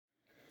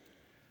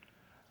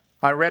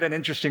I read an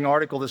interesting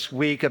article this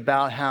week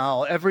about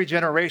how every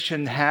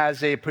generation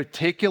has a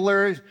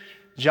particular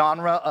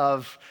genre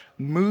of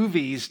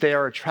movies they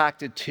are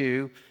attracted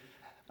to.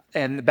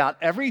 And about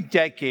every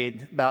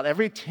decade, about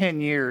every 10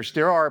 years,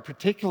 there are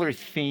particular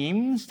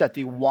themes that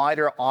the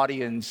wider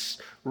audience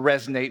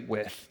resonate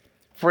with.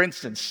 For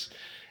instance,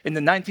 in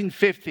the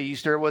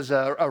 1950s, there was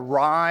a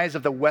rise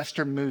of the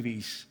Western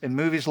movies, and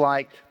movies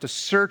like The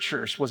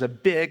Searchers was a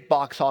big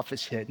box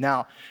office hit.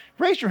 Now,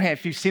 raise your hand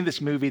if you've seen this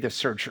movie, The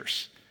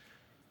Searchers.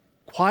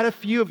 Quite a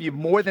few of you,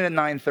 more than a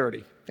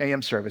 9:30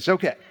 a.m. service.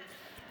 Okay.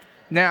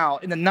 Now,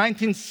 in the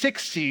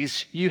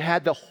 1960s, you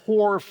had the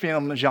horror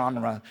film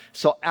genre.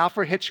 So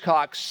Alfred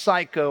Hitchcock's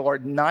Psycho or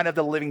Night of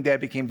the Living Dead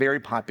became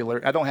very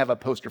popular. I don't have a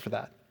poster for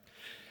that.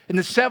 In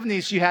the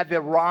 70s, you had the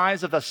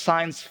rise of the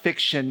science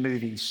fiction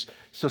movies.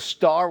 So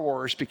Star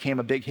Wars became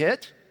a big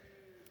hit.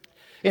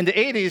 In the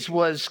 80s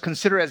was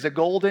considered as a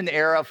golden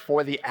era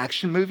for the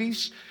action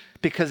movies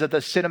because of the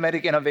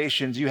cinematic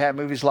innovations. You had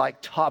movies like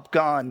Top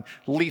Gun,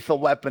 Lethal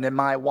Weapon, and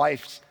my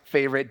wife's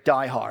favorite,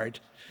 Die Hard.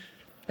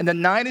 In the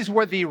 90s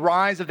were the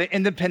rise of the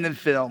independent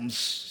films.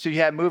 So you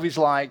had movies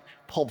like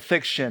Pulp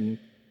Fiction,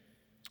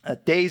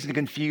 Dazed and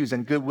Confused,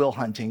 and Good Will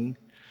Hunting.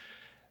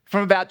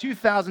 From about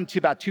 2000 to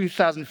about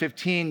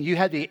 2015, you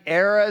had the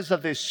eras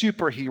of the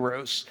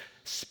superheroes,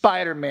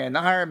 Spider-Man,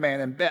 Iron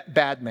Man, and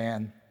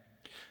Batman.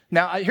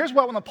 Now, here's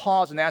where I want to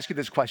pause and ask you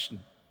this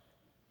question.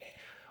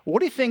 What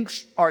do you think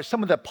are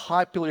some of the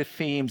popular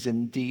themes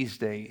in these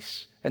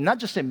days? And not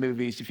just in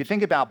movies. If you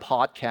think about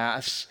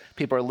podcasts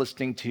people are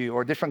listening to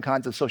or different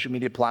kinds of social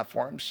media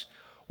platforms,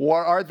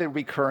 what are the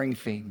recurring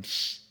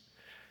themes?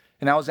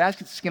 And I was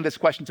asking this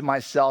question to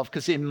myself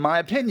because in my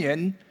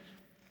opinion,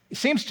 it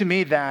seems to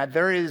me that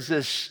there is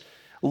this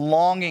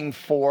longing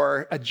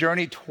for a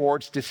journey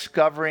towards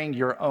discovering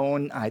your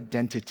own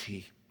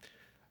identity,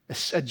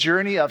 a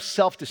journey of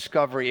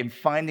self-discovery and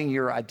finding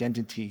your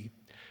identity.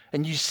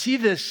 And you see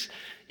this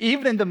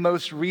even in the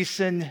most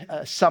recent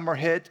summer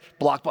hit,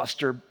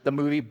 blockbuster, the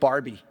movie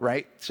Barbie,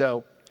 right?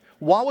 So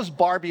what was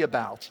Barbie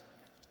about?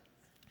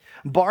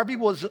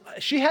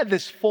 She had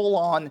this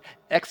full-on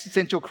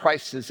existential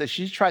crisis as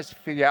she tries to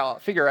figure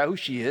out who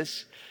she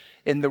is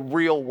in the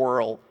real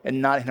world and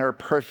not in her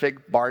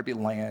perfect Barbie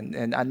land.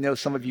 And I know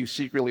some of you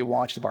secretly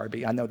watched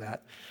Barbie. I know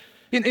that.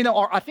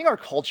 I think our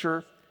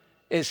culture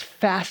is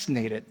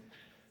fascinated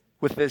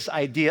with this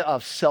idea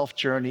of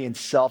self-journey and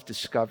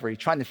self-discovery,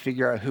 trying to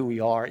figure out who we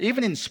are.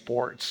 Even in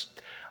sports,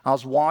 I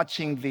was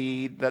watching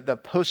the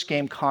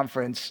post-game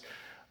conference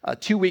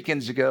 2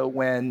 weekends ago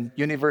when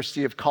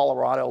University of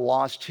Colorado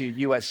lost to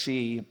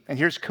USC. And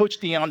here's Coach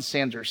Deion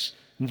Sanders.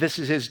 And this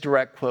is his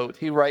direct quote.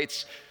 He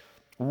writes,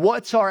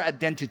 "What's our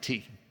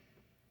identity?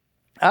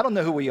 I don't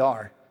know who we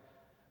are.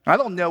 I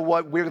don't know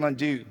what we're going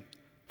to do.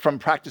 From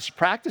practice to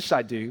practice,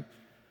 I do.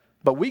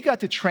 But we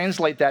got to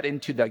translate that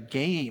into the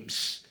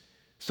games.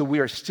 So we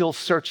are still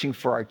searching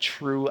for our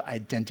true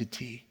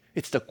identity.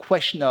 It's the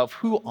question of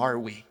who are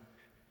we?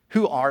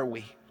 Who are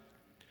we?"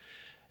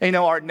 And,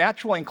 our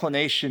natural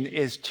inclination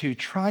is to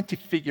try to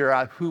figure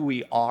out who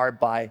we are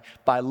by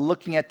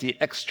looking at the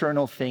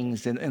external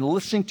things and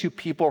listening to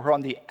people who are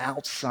on the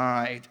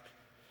outside.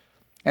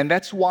 And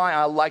that's why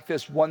I like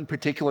this one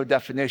particular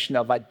definition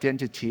of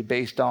identity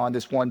based on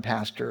this one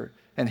pastor.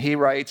 And he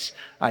writes,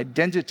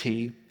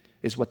 "Identity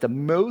is what the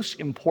most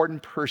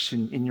important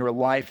person in your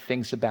life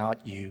thinks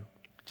about you."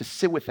 Just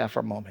sit with that for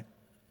a moment.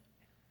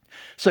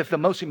 So if the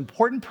most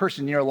important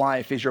person in your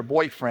life is your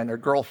boyfriend or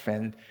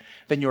girlfriend,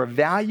 then your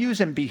values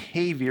and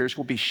behaviors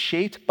will be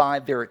shaped by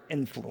their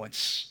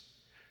influence.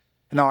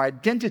 And our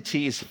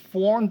identity is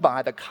formed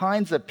by the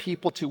kinds of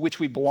people to which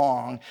we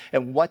belong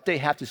and what they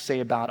have to say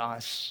about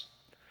us.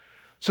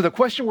 So the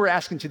question we're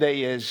asking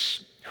today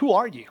is, who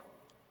are you?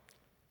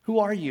 Who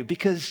are you?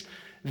 Because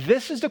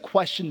this is the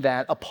question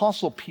that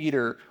Apostle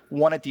Peter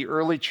wanted the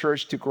early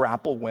church to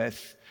grapple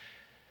with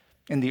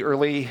in the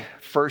early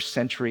first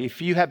century.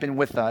 If you have been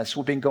with us,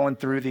 we've been going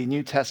through the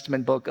New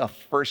Testament book of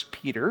 1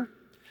 Peter.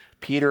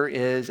 Peter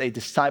is a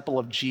disciple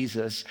of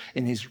Jesus,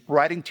 and he's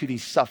writing to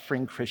these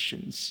suffering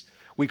Christians.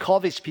 We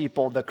call these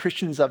people the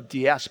Christians of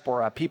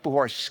diaspora, people who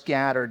are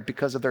scattered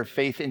because of their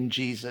faith in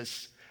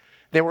Jesus.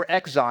 They were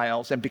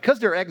exiles, and because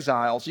they're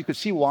exiles, you could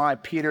see why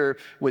Peter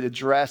would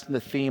address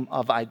the theme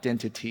of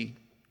identity.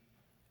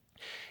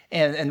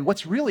 And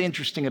what's really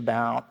interesting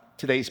about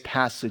today's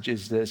passage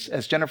is this.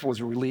 As Jennifer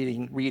was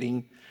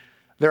reading,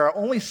 there are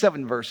only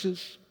 7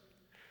 verses,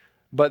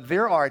 but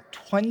there are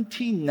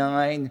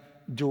 29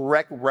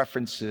 direct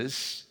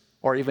references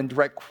or even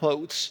direct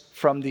quotes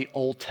from the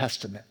Old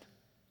Testament.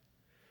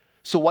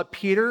 So what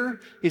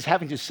Peter is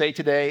having to say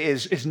today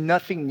is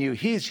nothing new.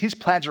 He's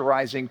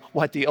plagiarizing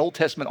what the Old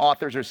Testament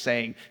authors are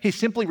saying. He's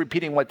simply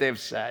repeating what they've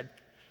said.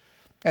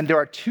 And there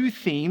are 2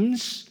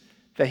 themes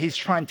that he's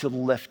trying to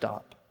lift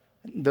up.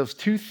 Those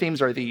 2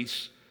 themes are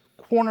these: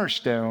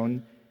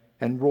 cornerstone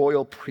and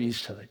royal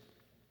priesthood.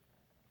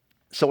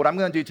 So what I'm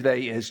going to do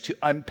today is to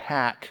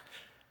unpack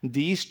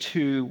these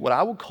 2, what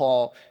I would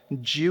call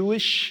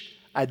Jewish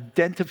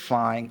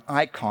identifying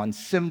icons,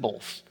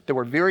 symbols that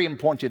were very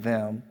important to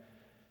them,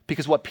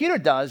 Because what Peter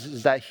does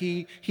is that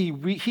he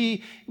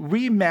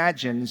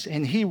reimagines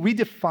and he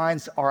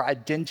redefines our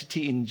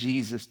identity in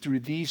Jesus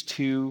through these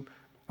two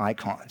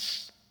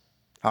icons.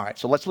 All right,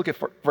 so let's look at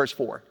verse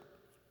 4.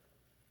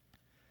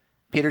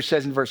 Peter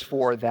says in verse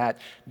 4 that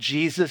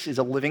Jesus is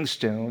a living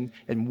stone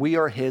and we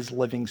are his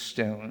living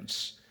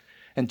stones.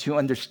 And to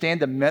understand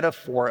the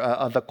metaphor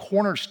of the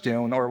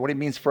cornerstone, or what it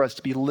means for us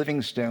to be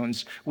living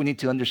stones, we need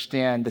to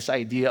understand this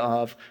idea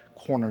of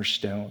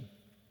cornerstone.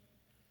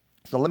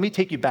 So let me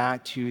take you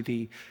back to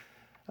the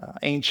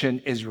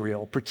ancient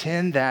Israel.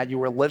 Pretend that you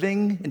were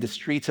living in the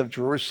streets of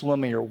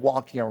Jerusalem and you're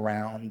walking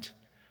around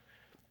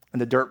on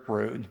the dirt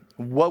road.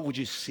 What would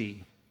you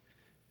see?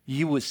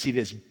 You would see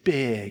this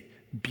big,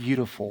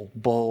 beautiful,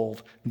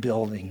 bold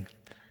building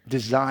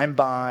designed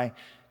by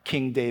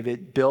King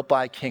David, built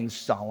by King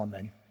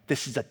Solomon.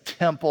 This is a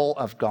temple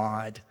of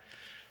God.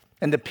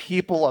 And the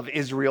people of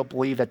Israel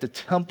believed that the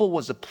temple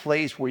was a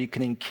place where you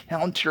can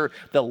encounter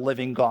the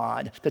living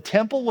God. The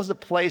temple was a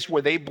place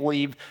where they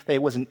believed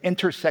there was an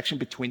intersection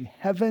between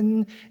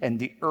heaven and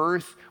the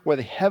earth, where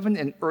the heaven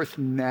and earth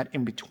met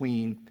in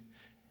between.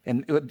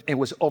 And it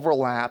was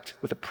overlapped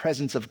with the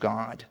presence of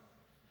God.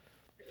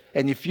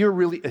 And if you're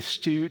really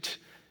astute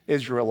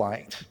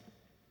Israelite,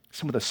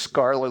 some of the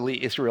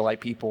scholarly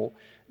Israelite people,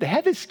 they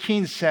had this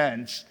keen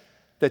sense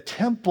the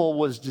temple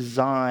was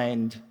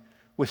designed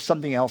with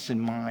something else in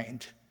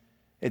mind.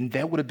 And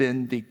that would have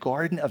been the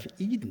Garden of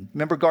Eden.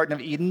 Remember Garden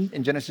of Eden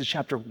in Genesis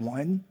chapter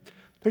 1?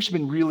 There's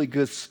been really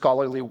good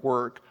scholarly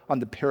work on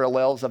the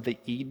parallels of the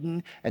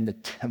Eden and the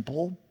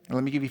temple. And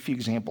let me give you a few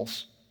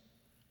examples.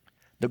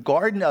 The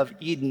Garden of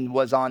Eden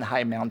was on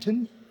high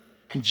mountain,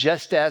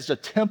 just as the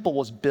temple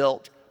was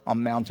built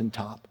on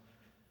mountaintop.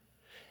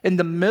 In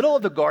the middle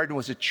of the garden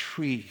was a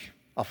tree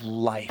of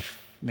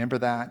life. Remember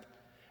that?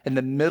 In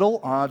the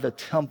middle of the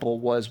temple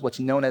was what's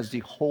known as the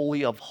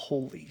Holy of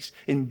Holies.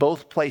 In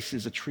both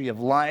places, a tree of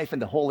life, and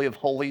the Holy of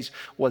Holies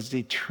was the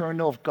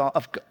eternal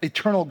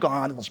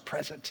God was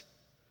present.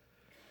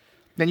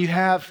 Then you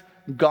have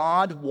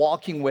God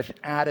walking with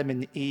Adam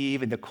and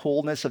Eve in the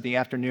coolness of the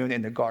afternoon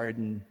in the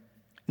garden.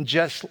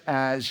 Just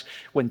as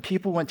when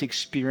people went to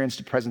experience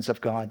the presence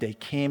of God, they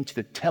came to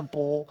the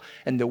temple,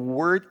 and the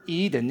word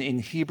Eden in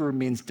Hebrew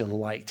means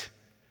delight.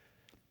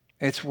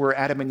 It's where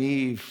Adam and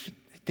Eve,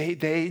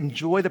 they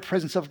enjoy the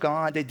presence of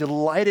God. They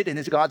delighted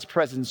in God's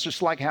presence,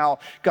 just like how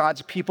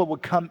God's people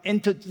would come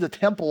into the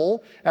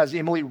temple, as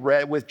Emily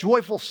read, with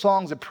joyful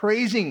songs of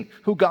praising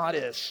who God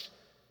is.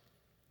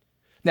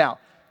 Now,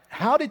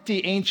 how did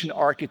the ancient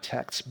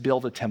architects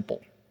build a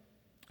temple?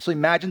 So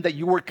imagine that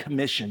you were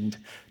commissioned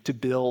to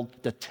build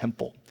the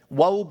temple.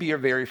 What will be your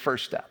very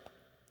first step?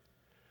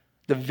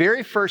 The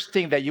very first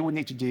thing that you would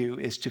need to do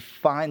is to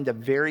find the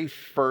very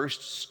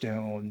first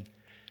stone.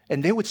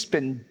 And they would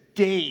spend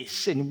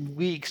days and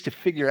weeks to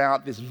figure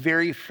out this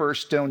very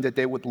first stone that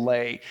they would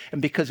lay. And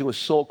because it was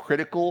so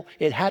critical,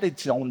 it had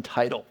its own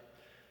title.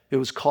 It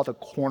was called a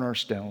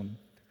cornerstone.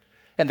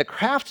 And the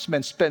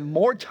craftsmen spent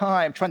more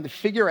time trying to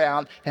figure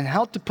out and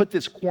how to put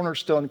this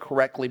cornerstone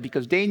correctly,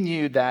 because they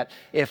knew that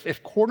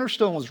if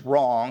cornerstone was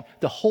wrong,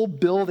 the whole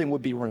building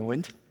would be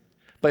ruined.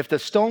 But if the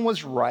stone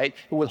was right,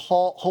 it would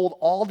hold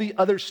all the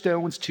other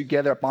stones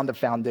together upon the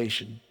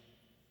foundation.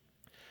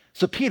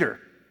 So Peter,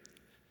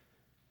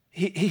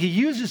 he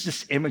uses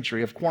this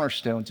imagery of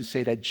cornerstone to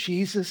say that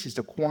Jesus is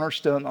the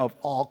cornerstone of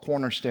all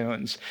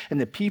cornerstones, and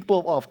the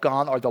people of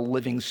God are the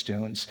living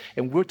stones.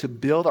 And we're to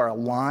build our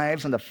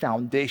lives on the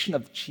foundation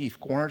of the chief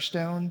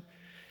cornerstone.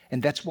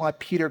 And that's why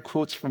Peter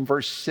quotes from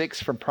verse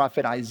 6 from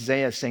prophet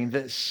Isaiah saying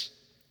this: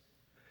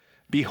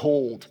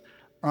 "Behold,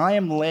 I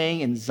am laying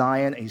in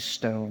Zion a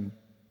stone,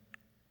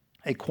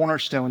 a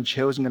cornerstone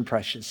chosen and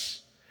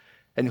precious,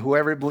 and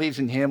whoever believes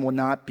in him will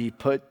not be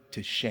put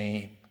to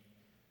shame."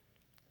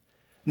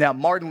 Now,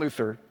 Martin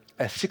Luther,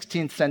 a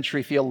 16th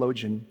century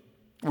theologian,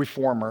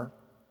 reformer,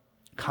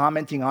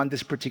 commenting on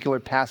this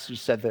particular passage,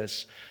 said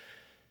this.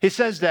 He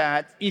says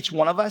that each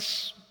one of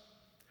us,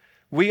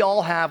 we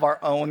all have our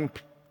own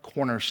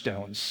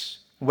cornerstones.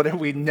 Whether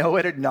we know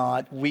it or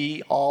not,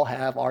 we all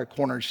have our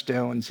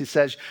cornerstones. He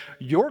says,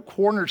 your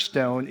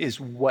cornerstone is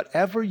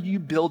whatever you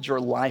build your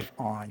life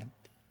on.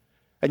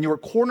 And your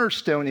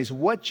cornerstone is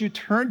what you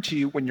turn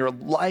to when your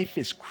life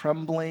is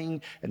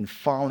crumbling and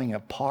falling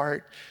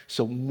apart.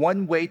 So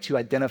one way to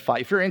identify,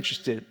 if you're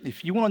interested,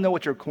 if you want to know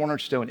what your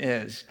cornerstone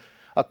is,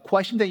 a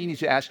question that you need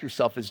to ask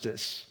yourself is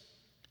this: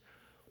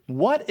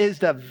 what is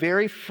the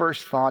very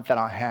first thought that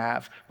I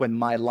have when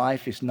my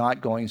life is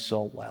not going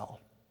so well?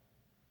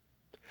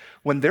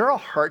 When there are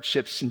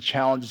hardships and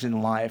challenges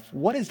in life,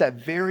 what is that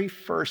very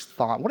first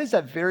thought? What is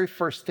that very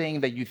first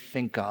thing that you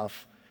think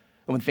of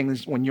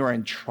when you're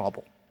in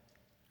trouble?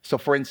 So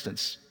for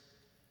instance,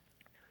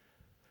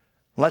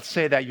 let's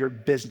say that your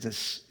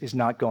business is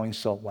not going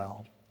so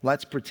well.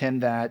 Let's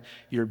pretend that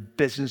your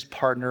business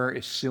partner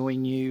is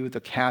suing you, the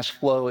cash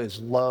flow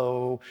is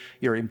low,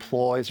 your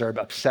employees are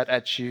upset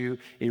at you,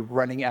 you're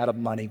running out of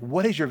money.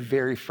 What is your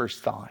very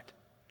first thought?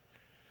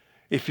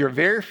 If your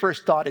very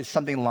first thought is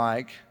something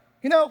like,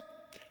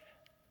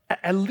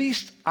 at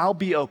least I'll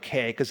be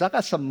okay because I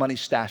got some money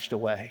stashed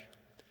away.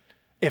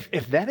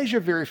 If that is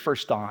your very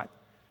first thought,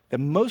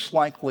 then most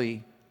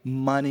likely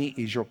money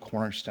is your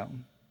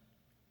cornerstone.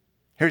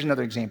 Here's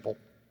another example.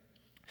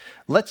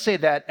 Let's say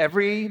that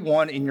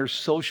everyone in your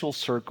social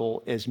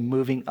circle is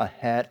moving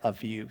ahead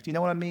of you. Do you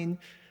know what I mean?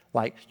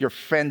 Like your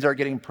friends are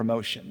getting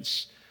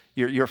promotions.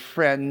 Your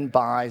friend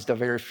buys the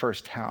very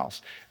first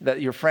house.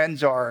 That your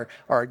friends are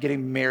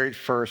getting married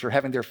first or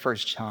having their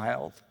first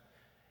child.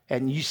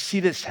 And you see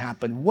this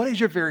happen. What is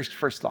your very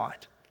first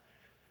thought?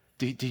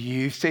 Do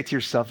you say to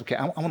yourself, okay,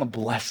 I want to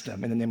bless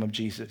them in the name of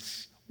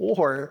Jesus?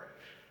 Or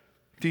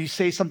do you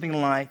say something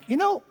like,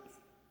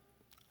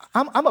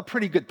 I'm a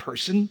pretty good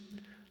person.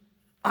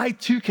 I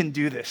too can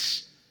do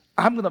this.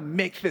 I'm going to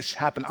make this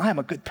happen. I am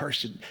a good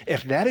person.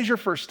 If that is your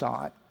first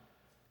thought,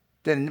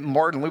 then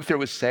Martin Luther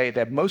would say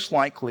that most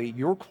likely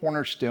your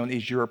cornerstone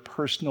is your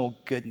personal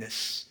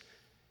goodness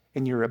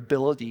and your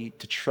ability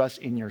to trust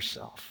in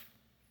yourself.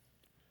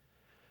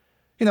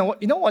 You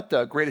know what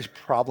the greatest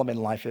problem in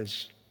life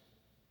is?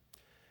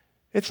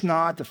 It's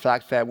not the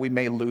fact that we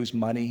may lose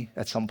money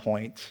at some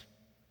point.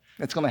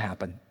 It's going to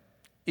happen.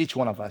 Each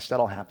one of us,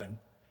 that'll happen.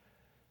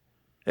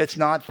 It's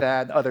not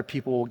that other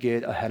people will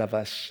get ahead of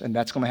us, and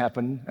that's going to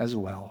happen as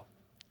well.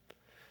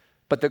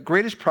 But the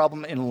greatest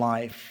problem in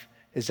life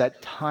is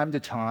that time to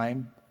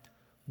time,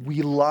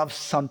 we love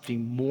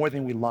something more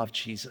than we love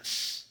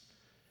Jesus.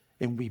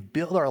 And we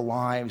build our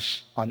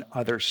lives on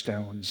other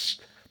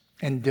stones.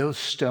 And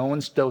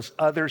those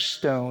other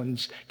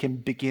stones can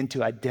begin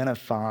to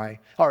identify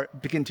or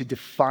begin to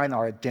define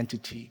our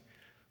identity,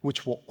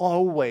 which will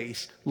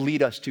always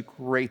lead us to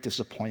great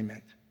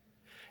disappointment.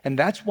 And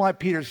that's why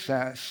Peter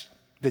says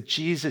that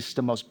Jesus is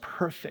the most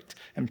perfect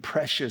and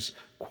precious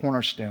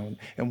cornerstone,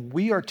 and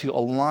we are to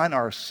align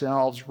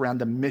ourselves around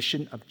the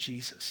mission of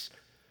Jesus.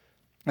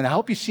 And I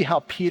hope you see how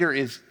Peter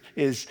is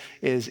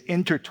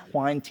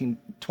intertwining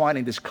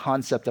this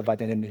concept of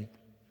identity.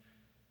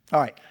 All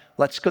right,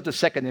 let's go to the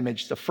second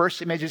image. The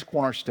first image is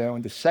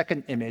cornerstone. The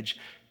second image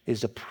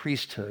is the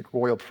priesthood,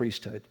 royal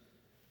priesthood.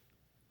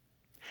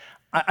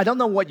 I don't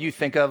know what you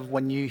think of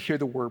when you hear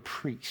the word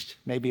priest.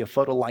 Maybe a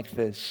photo like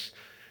this.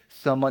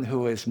 Someone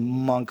who is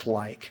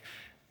monk-like,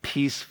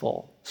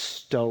 peaceful,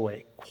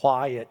 stoic,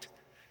 quiet,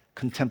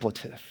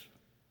 contemplative.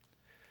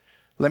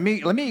 Let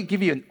me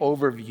give you an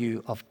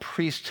overview of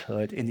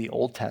priesthood in the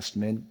Old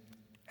Testament,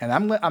 and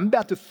I'm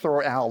about to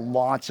throw out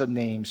lots of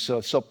names,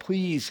 so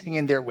please hang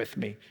in there with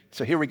me.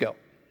 So here we go.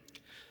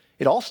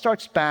 It all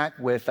starts back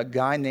with a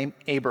guy named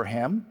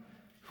Abraham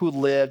who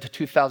lived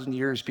 2,000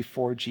 years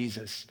before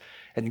Jesus,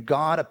 and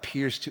God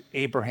appears to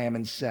Abraham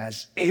and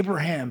says,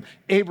 Abraham,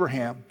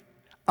 Abraham,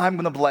 I'm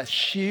going to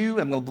bless you.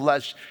 I'm going to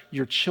bless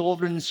your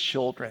children's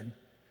children.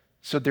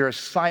 So their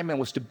assignment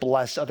was to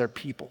bless other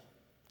people.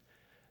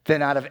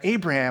 Then out of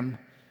Abraham,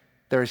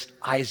 there's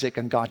Isaac,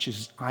 and God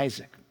chooses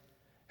Isaac.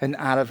 And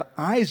out of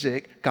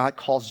Isaac, God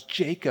calls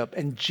Jacob.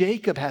 And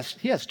Jacob has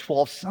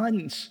 12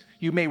 sons.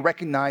 You may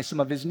recognize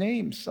some of these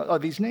names.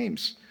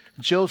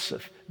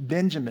 Joseph,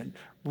 Benjamin,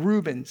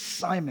 Reuben,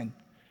 Simon.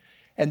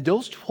 And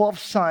those 12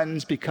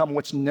 sons become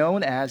what's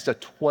known as the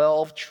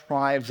 12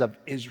 tribes of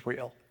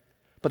Israel.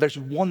 But there's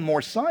one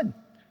more son.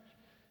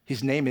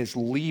 His name is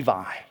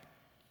Levi.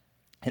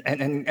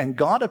 And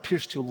God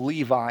appears to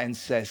Levi and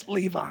says,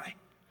 Levi,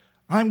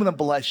 I'm going to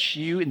bless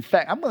you. In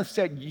fact, I'm going to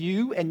set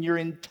you and your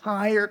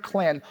entire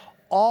clan,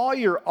 all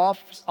your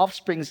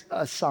offsprings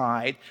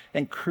aside,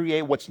 and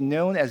create what's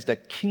known as the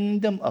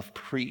kingdom of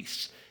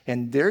priests.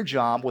 And their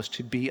job was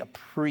to be a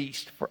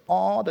priest for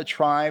all the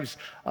tribes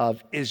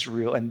of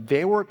Israel. And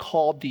they were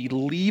called the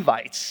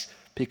Levites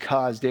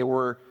because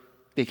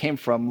they came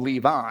from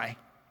Levi.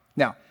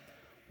 Now,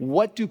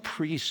 what do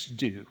priests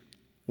do?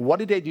 What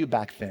did they do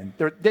back then?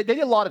 They did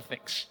a lot of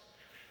things.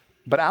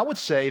 But I would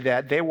say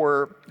that they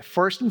were,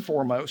 first and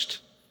foremost,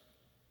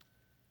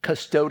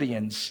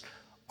 custodians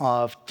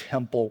of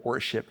temple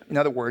worship. In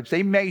other words,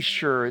 they made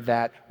sure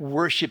that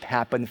worship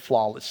happened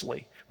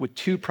flawlessly with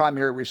two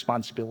primary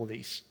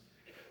responsibilities.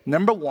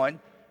 Number one,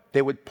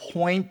 they would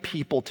point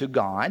people to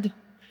God.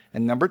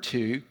 And number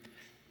two,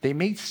 they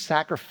made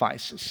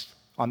sacrifices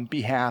on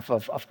behalf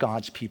of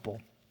God's people.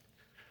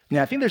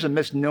 Now, I think there's a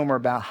misnomer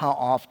about how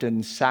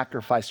often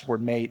sacrifices were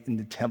made in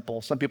the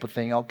temple. Some people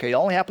think, okay, it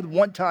only happened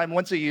one time,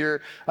 once a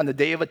year, on the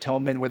Day of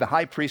Atonement, where the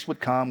high priest would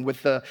come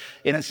with the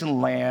innocent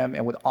lamb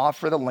and would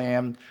offer the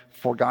lamb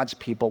for God's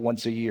people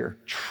once a year.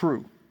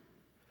 True.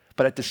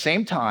 But at the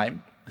same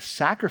time,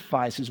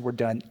 sacrifices were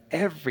done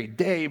every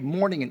day,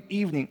 morning and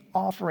evening,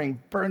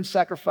 offering burnt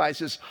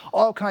sacrifices,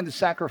 all kinds of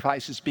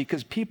sacrifices,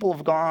 because people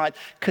of God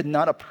could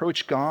not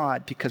approach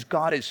God because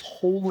God is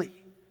holy.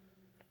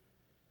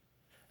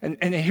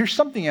 And here's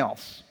something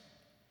else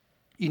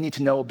you need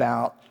to know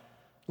about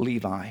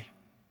Levi.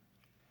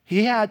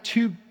 He had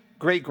two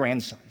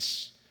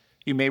great-grandsons.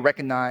 You may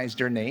recognize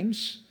their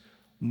names,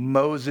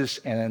 Moses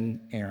and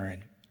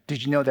Aaron.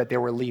 Did you know that they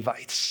were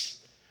Levites?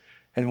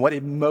 And what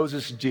did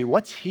Moses do?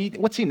 What's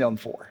he known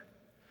for?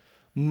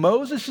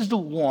 Moses is the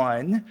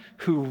one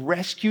who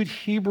rescued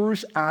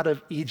Hebrews out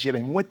of Egypt.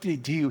 And what did he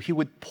do? He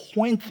would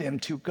point them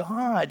to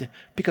God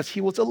because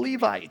he was a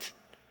Levite.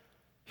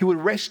 He would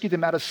rescue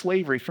them out of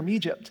slavery from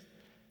Egypt.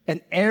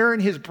 And Aaron,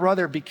 his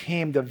brother,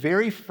 became the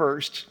very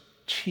first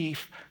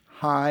chief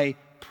high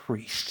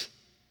priest.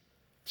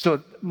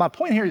 So my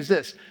point here is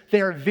this.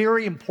 They are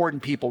very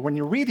important people. When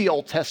you read the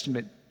Old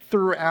Testament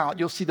throughout,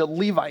 you'll see the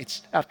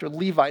Levites after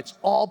Levites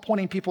all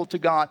pointing people to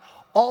God,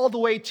 all the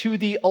way to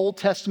the Old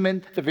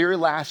Testament, the very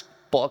last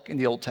book in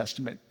the Old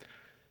Testament.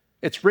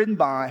 It's written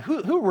by,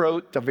 who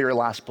wrote the very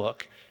last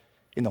book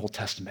in the Old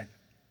Testament?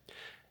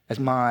 As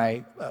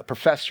my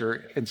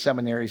professor in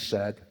seminary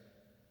said,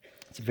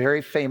 it's a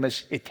very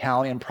famous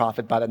Italian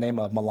prophet by the name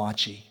of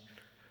Malachi.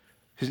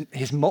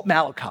 He's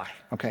Malachi.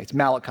 Okay, it's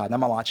Malachi, not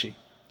Malachi.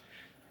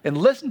 And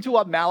listen to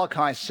what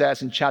Malachi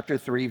says in chapter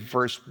 3,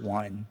 verse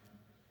 1.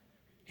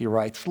 He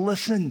writes,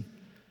 listen,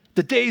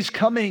 the day's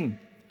coming.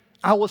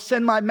 I will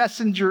send my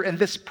messenger, and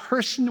this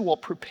person will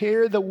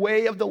prepare the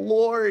way of the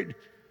Lord.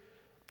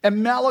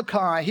 And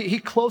Malachi, he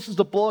closes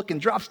the book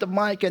and drops the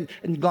mic, and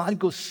God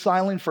goes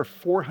silent for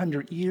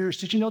 400 years.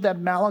 Did you know that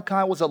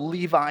Malachi was a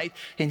Levite,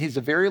 and he's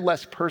the very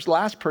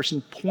last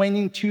person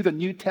pointing to the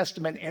New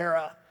Testament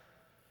era?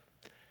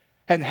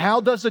 And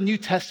how does the New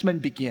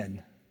Testament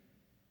begin?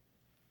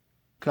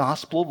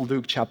 Gospel of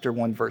Luke, chapter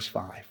 1, verse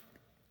 5.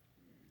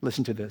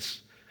 Listen to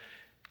this.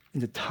 In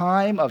the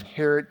time of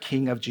Herod,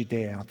 king of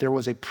Judea, there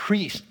was a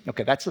priest.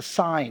 Okay, that's a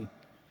sign.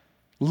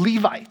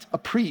 Levite, a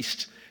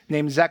priest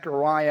named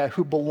Zechariah,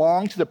 who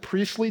belonged to the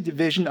priestly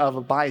division of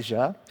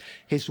Abijah.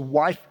 His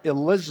wife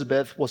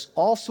Elizabeth was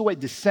also a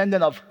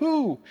descendant of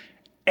who?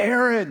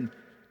 Aaron.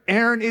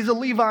 Aaron is a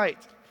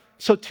Levite.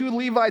 So two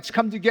Levites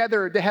come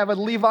together. They have a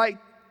Levite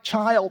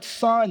child,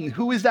 son.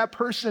 Who is that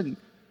person?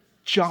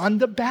 John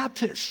the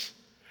Baptist.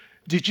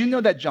 Did you know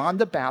that John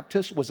the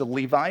Baptist was a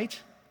Levite?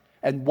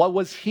 And what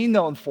was he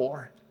known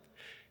for?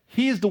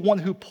 He is the one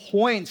who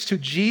points to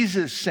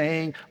Jesus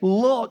saying,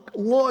 look,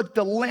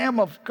 the Lamb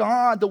of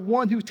God, the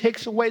one who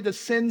takes away the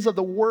sins of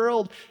the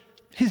world.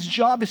 His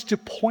job is to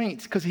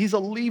point because he's a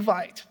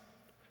Levite.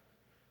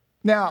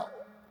 Now,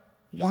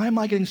 why am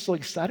I getting so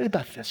excited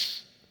about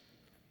this?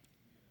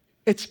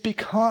 It's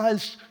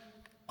because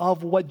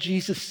of what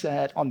Jesus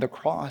said on the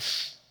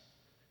cross.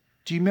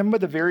 Do you remember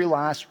the very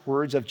last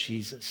words of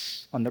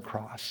Jesus on the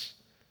cross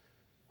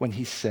when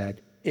he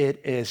said,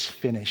 it is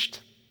finished?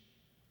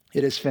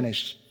 It is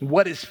finished.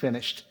 What is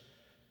finished?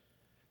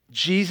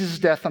 Jesus'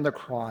 death on the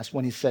cross,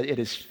 when he said it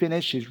is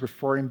finished, he's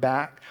referring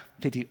back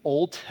to the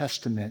Old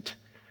Testament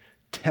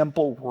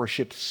temple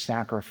worship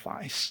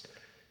sacrifice,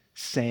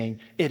 saying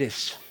it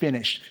is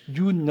finished.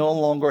 You no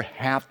longer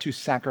have to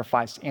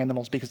sacrifice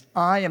animals because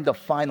I am the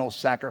final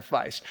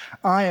sacrifice.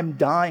 I am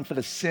dying for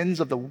the sins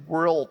of the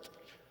world.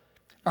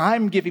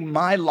 I'm giving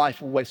my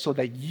life away so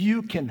that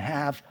you can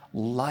have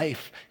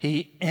life.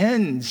 He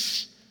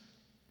ends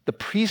the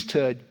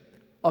priesthood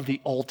of the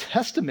Old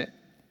Testament.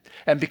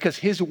 And because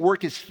his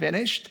work is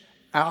finished,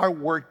 our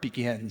work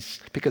begins.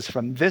 Because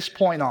from this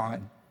point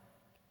on,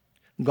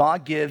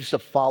 God gives the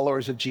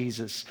followers of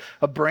Jesus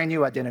a brand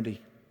new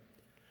identity.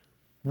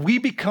 We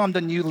become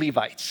the new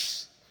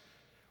Levites.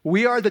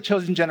 We are the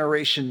chosen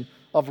generation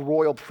of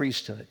royal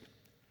priesthood.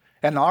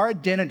 And our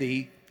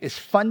identity is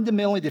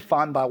fundamentally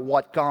defined by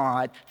what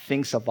God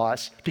thinks of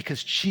us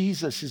because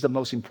Jesus is the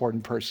most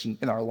important person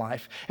in our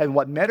life. And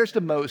what matters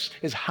the most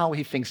is how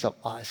he thinks of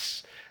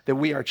us, that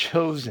we are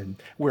chosen,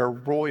 we're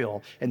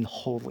royal and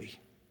holy.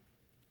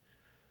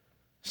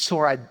 So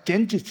our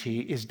identity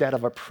is that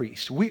of a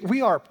priest.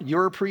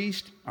 You're a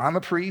priest, I'm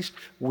a priest,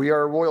 we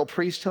are a royal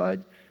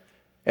priesthood.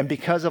 And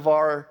because of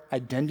our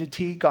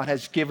identity, God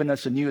has given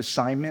us a new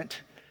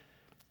assignment.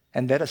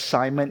 And that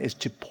assignment is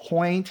to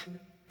point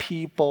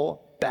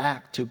people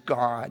back to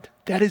God.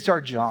 That is our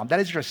job.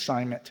 That is our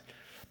assignment.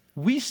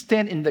 We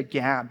stand in the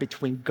gap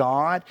between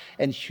God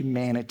and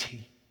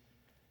humanity.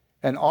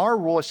 And our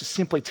role is to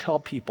simply tell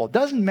people, it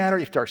doesn't matter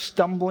if they're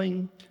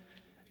stumbling.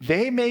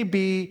 They may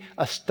be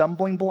a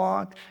stumbling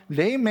block.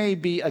 They may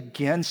be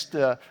against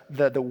the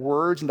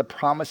words and the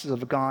promises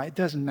of God. It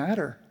doesn't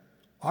matter.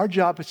 Our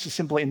job is to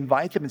simply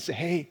invite them and say,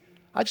 hey,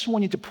 I just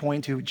want you to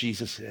point to who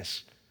Jesus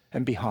is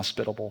and be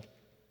hospitable.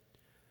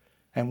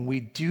 And we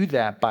do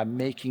that by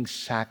making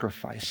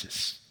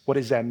sacrifices. What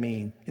does that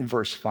mean in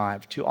verse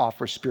 5? To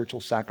offer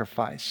spiritual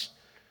sacrifice.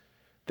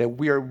 That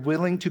we are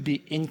willing to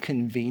be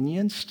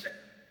inconvenienced.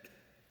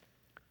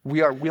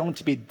 We are willing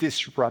to be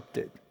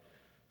disrupted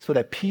so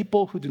that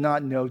people who do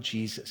not know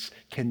Jesus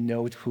can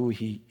know who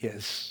he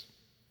is.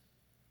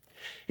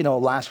 You know,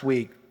 last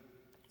week,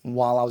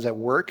 while I was at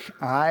work,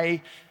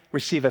 I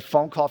received a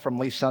phone call from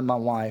Lisa, my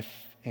wife,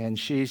 and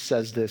she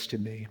says this to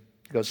me.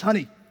 She goes,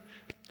 honey,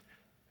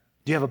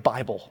 do you have a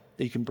Bible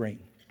that you can bring?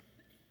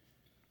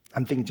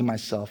 I'm thinking to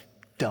myself,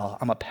 duh,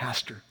 I'm a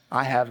pastor.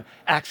 I have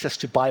access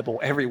to Bible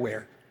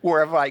everywhere.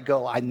 Wherever I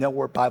go, I know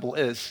where Bible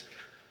is.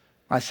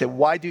 I said,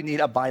 why do you need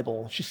a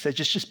Bible? She said,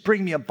 just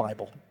bring me a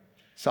Bible.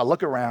 So I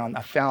look around,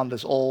 I found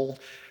this old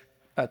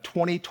a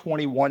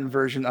 2021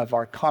 version of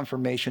our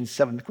confirmation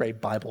seventh grade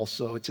Bible.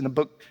 So it's in a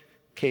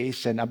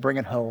bookcase, and I bring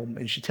it home.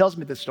 And she tells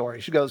me this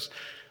story. She goes,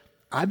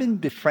 I've been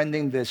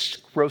befriending this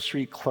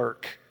grocery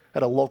clerk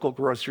at a local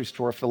grocery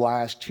store for the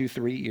last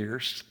 2-3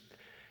 years,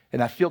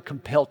 and I feel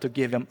compelled to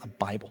give him a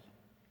Bible.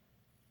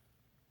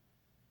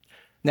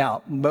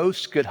 Now,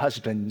 most good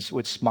husbands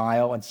would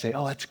smile and say,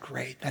 oh, that's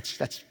great.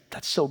 That's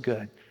so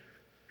good.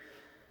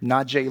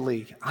 Not Jay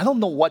Lee. I don't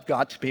know what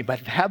got to me, but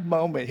at that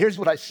moment, here's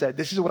what I said.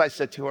 This is what I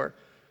said to her.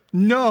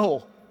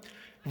 No,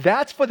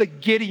 that's for the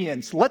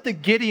Gideons. Let the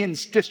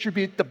Gideons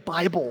distribute the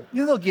Bible.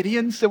 You know the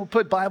Gideons that would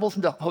put Bibles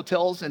into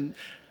hotels? And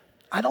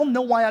I don't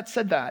know why I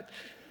said that.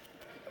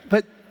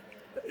 But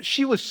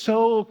she was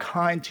so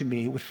kind to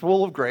me, with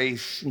full of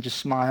grace, and just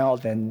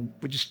smiled, and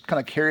we just kind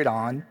of carried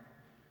on.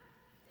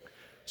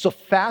 So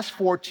fast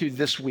forward to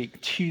this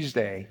week,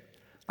 Tuesday,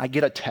 I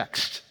get a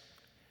text.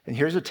 And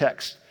here's a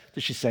text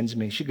that she sends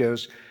me. She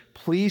goes,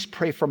 please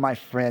pray for my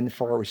friend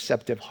for a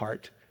receptive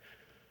heart.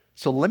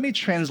 So let me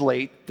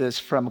translate this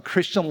from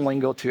Christian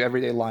lingo to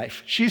everyday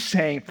life. She's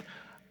saying,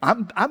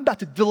 I'm about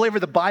to deliver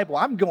the Bible.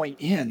 I'm going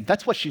in.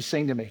 That's what she's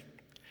saying to me.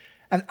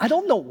 And I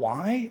don't know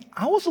why.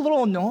 I was a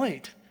little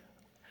annoyed.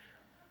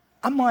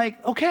 I'm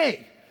like,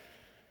 okay,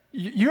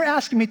 you're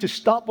asking me to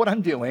stop what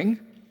I'm doing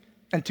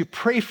and to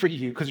pray for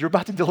you because you're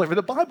about to deliver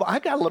the Bible. I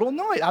got a little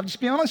annoyed. I'll just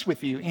be honest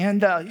with you.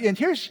 And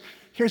here's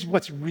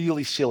what's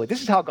really silly.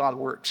 This is how God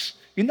works.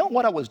 You know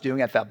what I was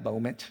doing at that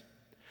moment?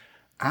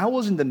 I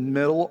was in the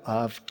middle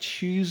of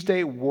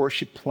Tuesday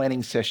worship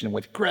planning session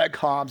with Greg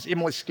Hobbs,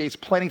 Emily Skates,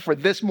 planning for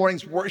this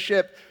morning's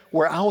worship,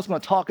 where I was going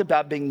to talk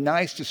about being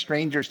nice to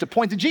strangers to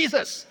point to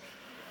Jesus.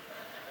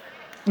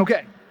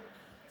 Okay.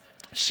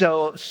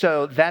 So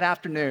that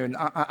afternoon,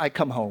 I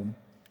come home,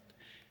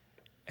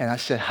 and I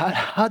said,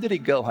 how did it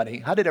go, honey?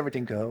 How did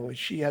everything go? And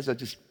she has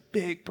just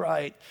big,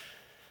 bright,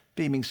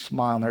 beaming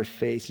smile on her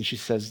face, and she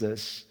says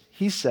this.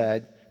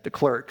 The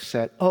clerk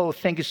said, oh,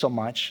 thank you so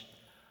much.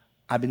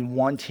 I've been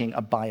wanting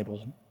a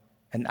Bible,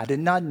 and I did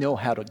not know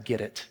how to get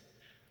it.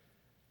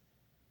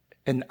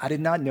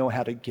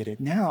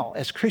 Now,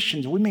 as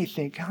Christians, we may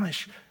think,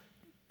 gosh,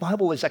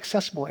 Bible is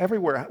accessible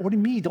everywhere. What do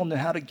you mean you don't know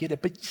how to get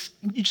it? But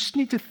you just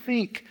need to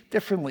think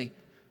differently.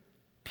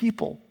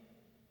 People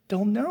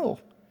don't know.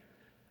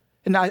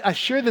 And I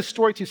share this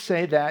story to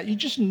say that you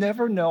just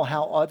never know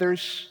how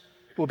others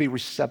will be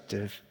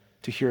receptive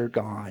to hear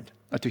God,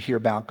 or to hear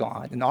about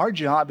God. And our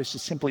job is to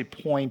simply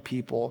point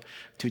people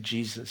to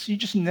Jesus. You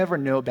just never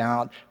know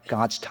about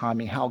God's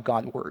timing, how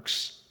God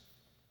works.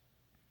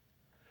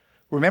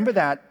 Remember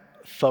that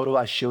photo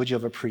I showed you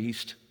of a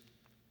priest?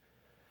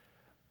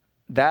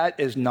 That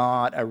is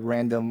not a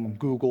random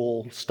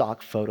Google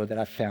stock photo that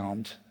I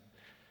found.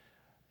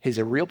 He's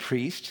a real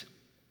priest.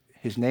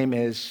 His name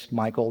is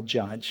Michael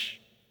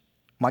Judge.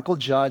 Michael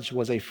Judge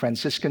was a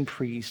Franciscan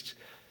priest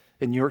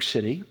in New York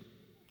City.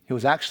 He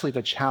was actually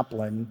the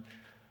chaplain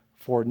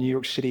for New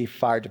York City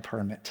Fire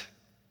Department.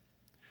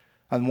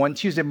 On one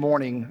Tuesday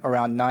morning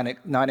around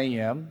 9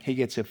 a.m., he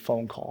gets a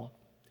phone call.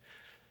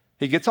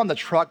 He gets on the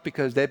truck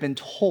because they've been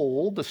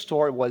told, the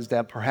story was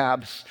that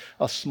perhaps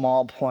a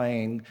small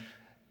plane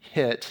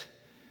hit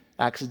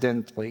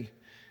accidentally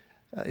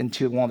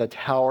into one of the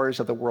towers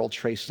of the World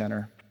Trade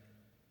Center.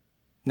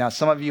 Now,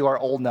 some of you are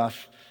old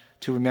enough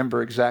to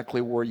remember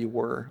exactly where you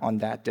were on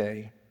that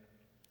day.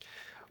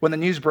 When the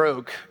news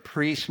broke,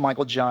 priest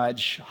Michael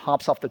Judge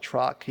hops off the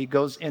truck. He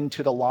goes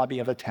into the lobby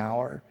of the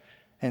tower,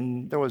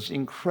 and there was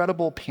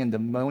incredible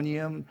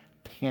pandemonium,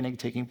 panic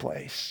taking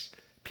place.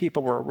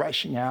 People were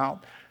rushing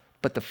out,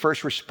 but the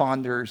first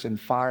responders and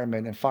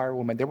firemen and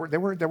firewomen, they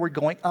were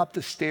going up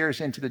the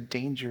stairs into the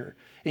danger.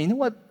 And you know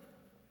what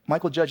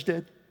Michael Judge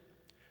did?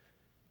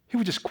 He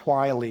would just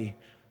quietly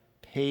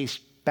pace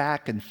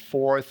back and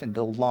forth in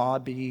the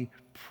lobby,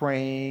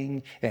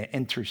 praying and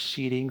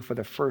interceding for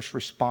the first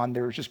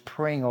responders, just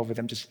praying over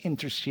them, just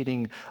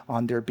interceding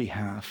on their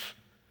behalf.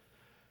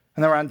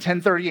 And around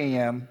 10:30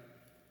 a.m.,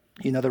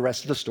 you know the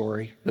rest of the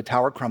story. The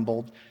tower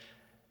crumbled,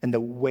 and the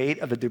weight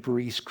of the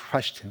debris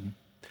crushed him.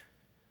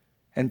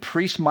 And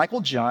priest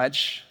Michael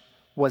Judge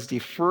was the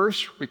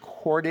first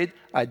recorded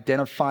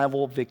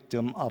identifiable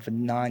victim of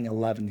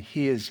 9/11.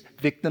 He is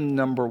victim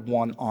number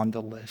 1 on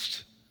the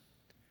list.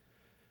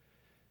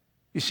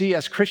 You see,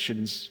 as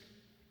Christians,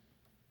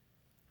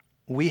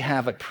 we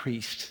have a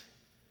priest,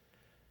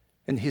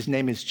 and his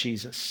name is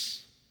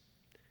Jesus.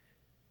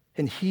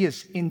 And he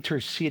is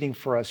interceding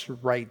for us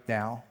right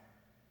now.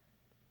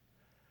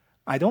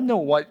 I don't know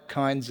what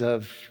kinds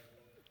of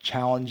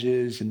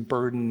challenges and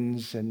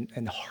burdens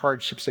and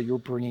hardships that you're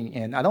bringing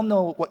in. I don't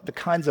know what the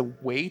kinds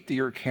of weight that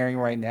you're carrying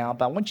right now,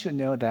 but I want you to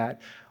know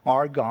that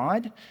our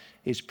God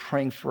is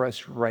praying for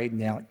us right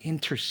now,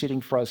 interceding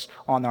for us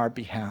on our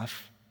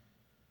behalf.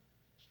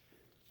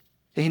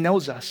 He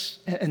knows us,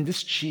 and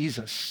this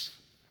Jesus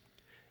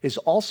is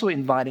also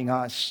inviting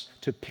us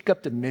to pick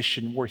up the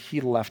mission where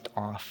he left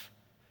off.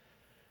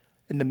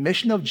 And the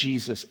mission of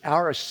Jesus,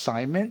 our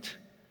assignment,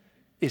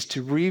 is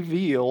to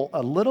reveal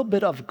a little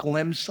bit of a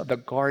glimpse of the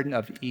Garden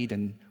of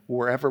Eden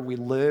wherever we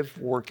live,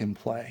 work, and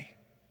play.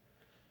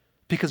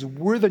 because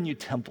we're the new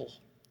temple.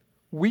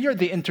 We are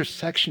the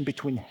intersection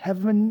between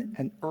heaven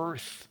and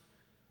earth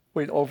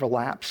where it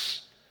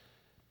overlaps.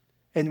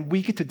 And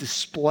we get to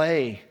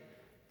display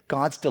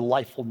God's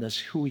delightfulness,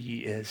 who he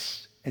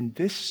is. And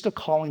this is the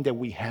calling that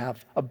we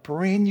have, a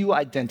brand new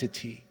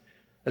identity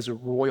as a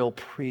royal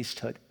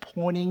priesthood,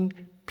 pointing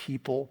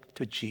people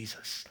to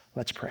Jesus.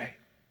 Let's pray.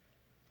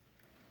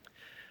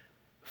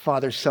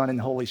 Father, Son,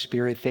 and Holy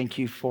Spirit, thank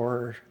you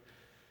for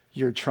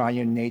your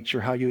triune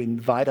nature, how you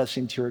invite us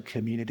into your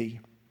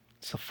community,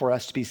 so for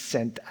us to be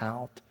sent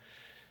out.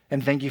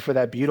 And thank you for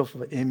that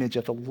beautiful image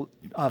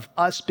of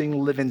us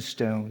being living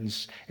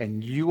stones,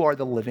 and you are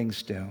the living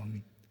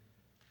stone.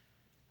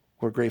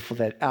 We're grateful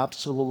that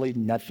absolutely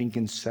nothing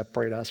can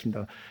separate us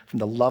from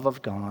the love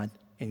of God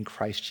in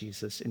Christ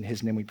Jesus. In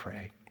his name we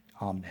pray.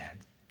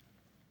 Amen.